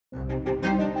What's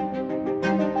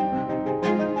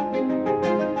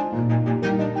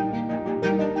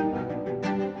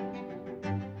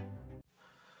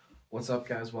up,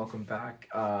 guys? Welcome back.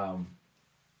 I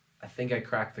think I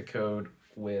cracked the code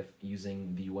with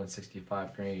using the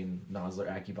 165 grain Nosler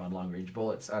AccuBond long range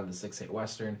bullets out of the 6.8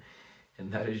 Western,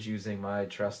 and that is using my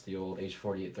trusty old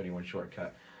H4831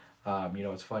 shortcut. You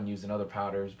know, it's fun using other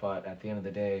powders, but at the end of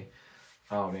the day,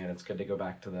 oh man, it's good to go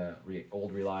back to the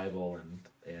old reliable and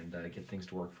get things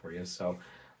to work for you. So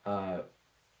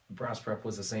brass prep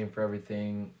was the same for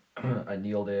everything. I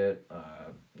kneeled it,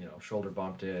 you know, shoulder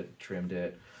bumped it, trimmed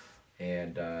it,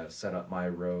 and set up my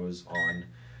rows on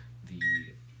the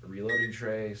reloading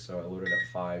tray. So I loaded up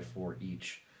 5 for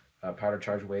each powder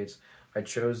charge weights. I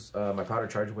chose my powder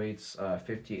charge weights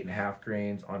 58.5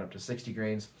 grains on up to 60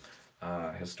 grains.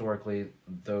 Historically,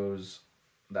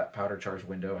 that powder charge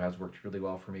window has worked really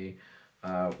well for me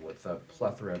with a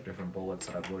plethora of different bullets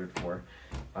that I've loaded for.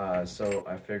 So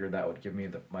I figured that would give me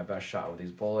my best shot with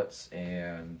these bullets,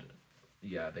 and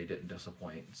yeah, they didn't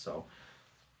disappoint. So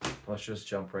let's just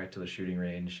jump right to the shooting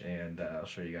range, and I'll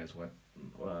show you guys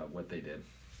what they did.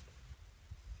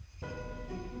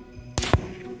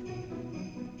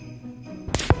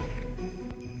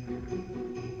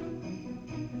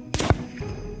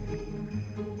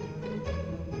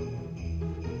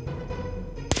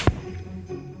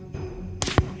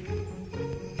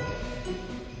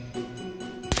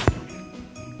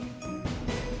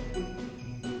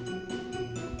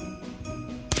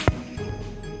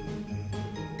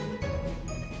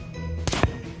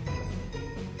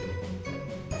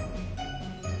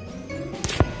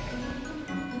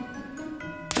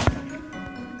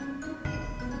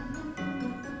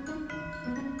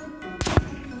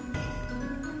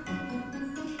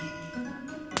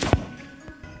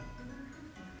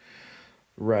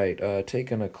 Right,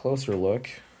 taking a closer look,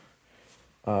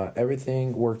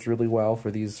 everything worked really well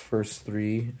for these first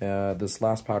 3. This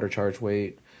last powder charge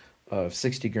weight of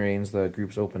 60 grains, the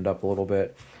groups opened up a little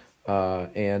bit,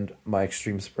 and my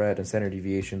extreme spread and standard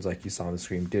deviations, like you saw on the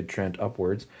screen, did trend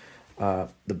upwards. The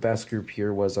best group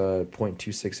here was a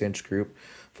 0.26 inch group.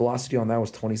 Velocity on that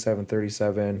was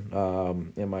 2737,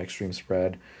 and my extreme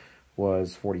spread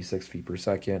was 46 feet per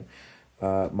second.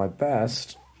 My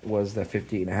best was that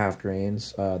 58.5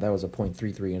 grains. That was a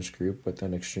 0.33 inch group with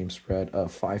an extreme spread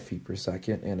of 5 feet per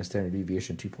second and a standard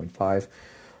deviation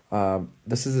 2.5.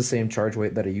 This is the same charge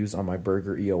weight that I use on my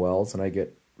Burger EOLs, and I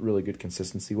get really good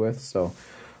consistency with. So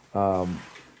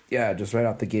yeah, just right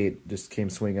out the gate, just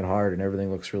came swinging hard, and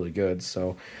everything looks really good.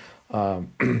 So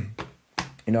you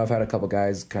know, I've had a couple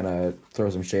guys kind of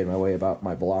throw some shade my way about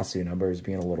my velocity numbers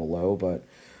being a little low, but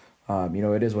you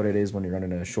know, it is what it is when you're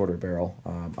running a shorter barrel.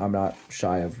 I'm not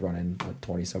shy of running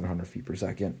 2,700 feet per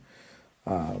second.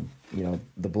 You know,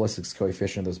 the ballistics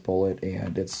coefficient of this bullet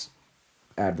and its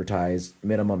advertised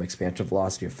minimum expansion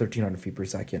velocity of 1,300 feet per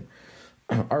second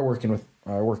are working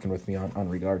with me on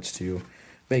regards to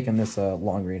making this a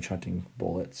long range hunting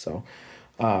bullet. So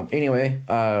anyway,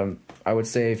 I would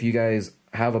say if you guys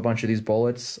have a bunch of these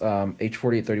bullets,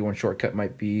 H4831 shortcut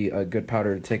might be a good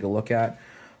powder to take a look at.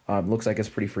 Looks like it's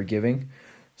pretty forgiving,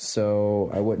 so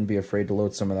I wouldn't be afraid to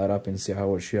load some of that up and see how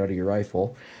it would shoot out of your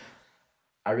rifle.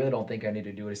 I really don't think I need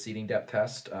to do a seating depth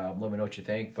test. Let me know what you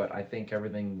think, but I think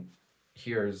everything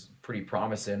here is pretty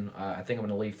promising. I think I'm going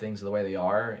to leave things the way they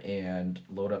are and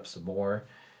load up some more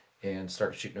and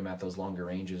start shooting them at those longer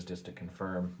ranges just to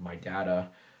confirm my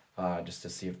data, just to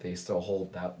see if they still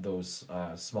hold those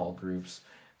small groups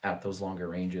at those longer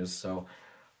ranges. So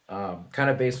kind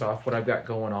of based off what I've got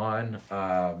going on,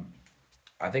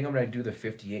 I think I'm going to do the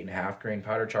 58.5 grain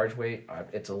powder charge weight.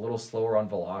 It's a little slower on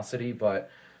velocity, but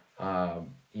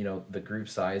you know, the group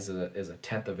size is a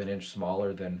 1/10 of an inch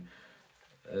smaller than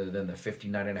the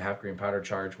 59.5 grain powder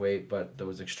charge weight, but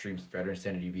those extreme spread and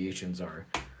standard deviations are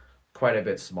quite a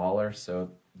bit smaller,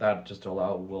 so that just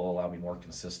will allow me more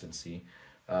consistency,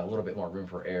 a little bit more room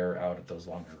for error out at those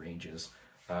longer ranges.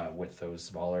 With those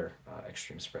smaller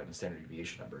extreme spread and standard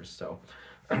deviation numbers. So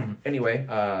anyway,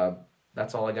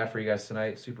 that's all I got for you guys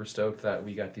tonight. Super stoked that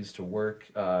we got these to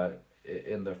work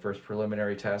in the first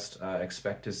preliminary test.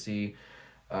 Expect to see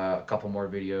a couple more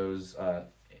videos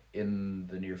in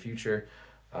the near future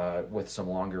with some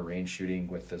longer range shooting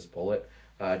with this bullet,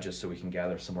 just so we can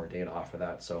gather some more data off of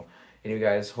that. So anyway,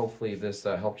 guys, hopefully this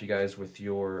helped you guys with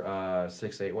your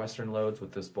 6.8 Western loads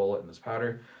with this bullet and this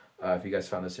powder. If you guys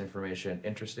found this information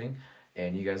interesting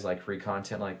and you guys like free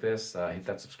content like this, hit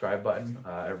that subscribe button.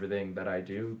 Everything that I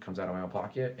do comes out of my own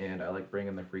pocket, and I like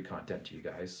bringing the free content to you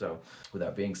guys. So with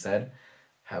that being said,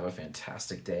 have a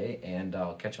fantastic day, and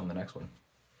I'll catch you on the next one.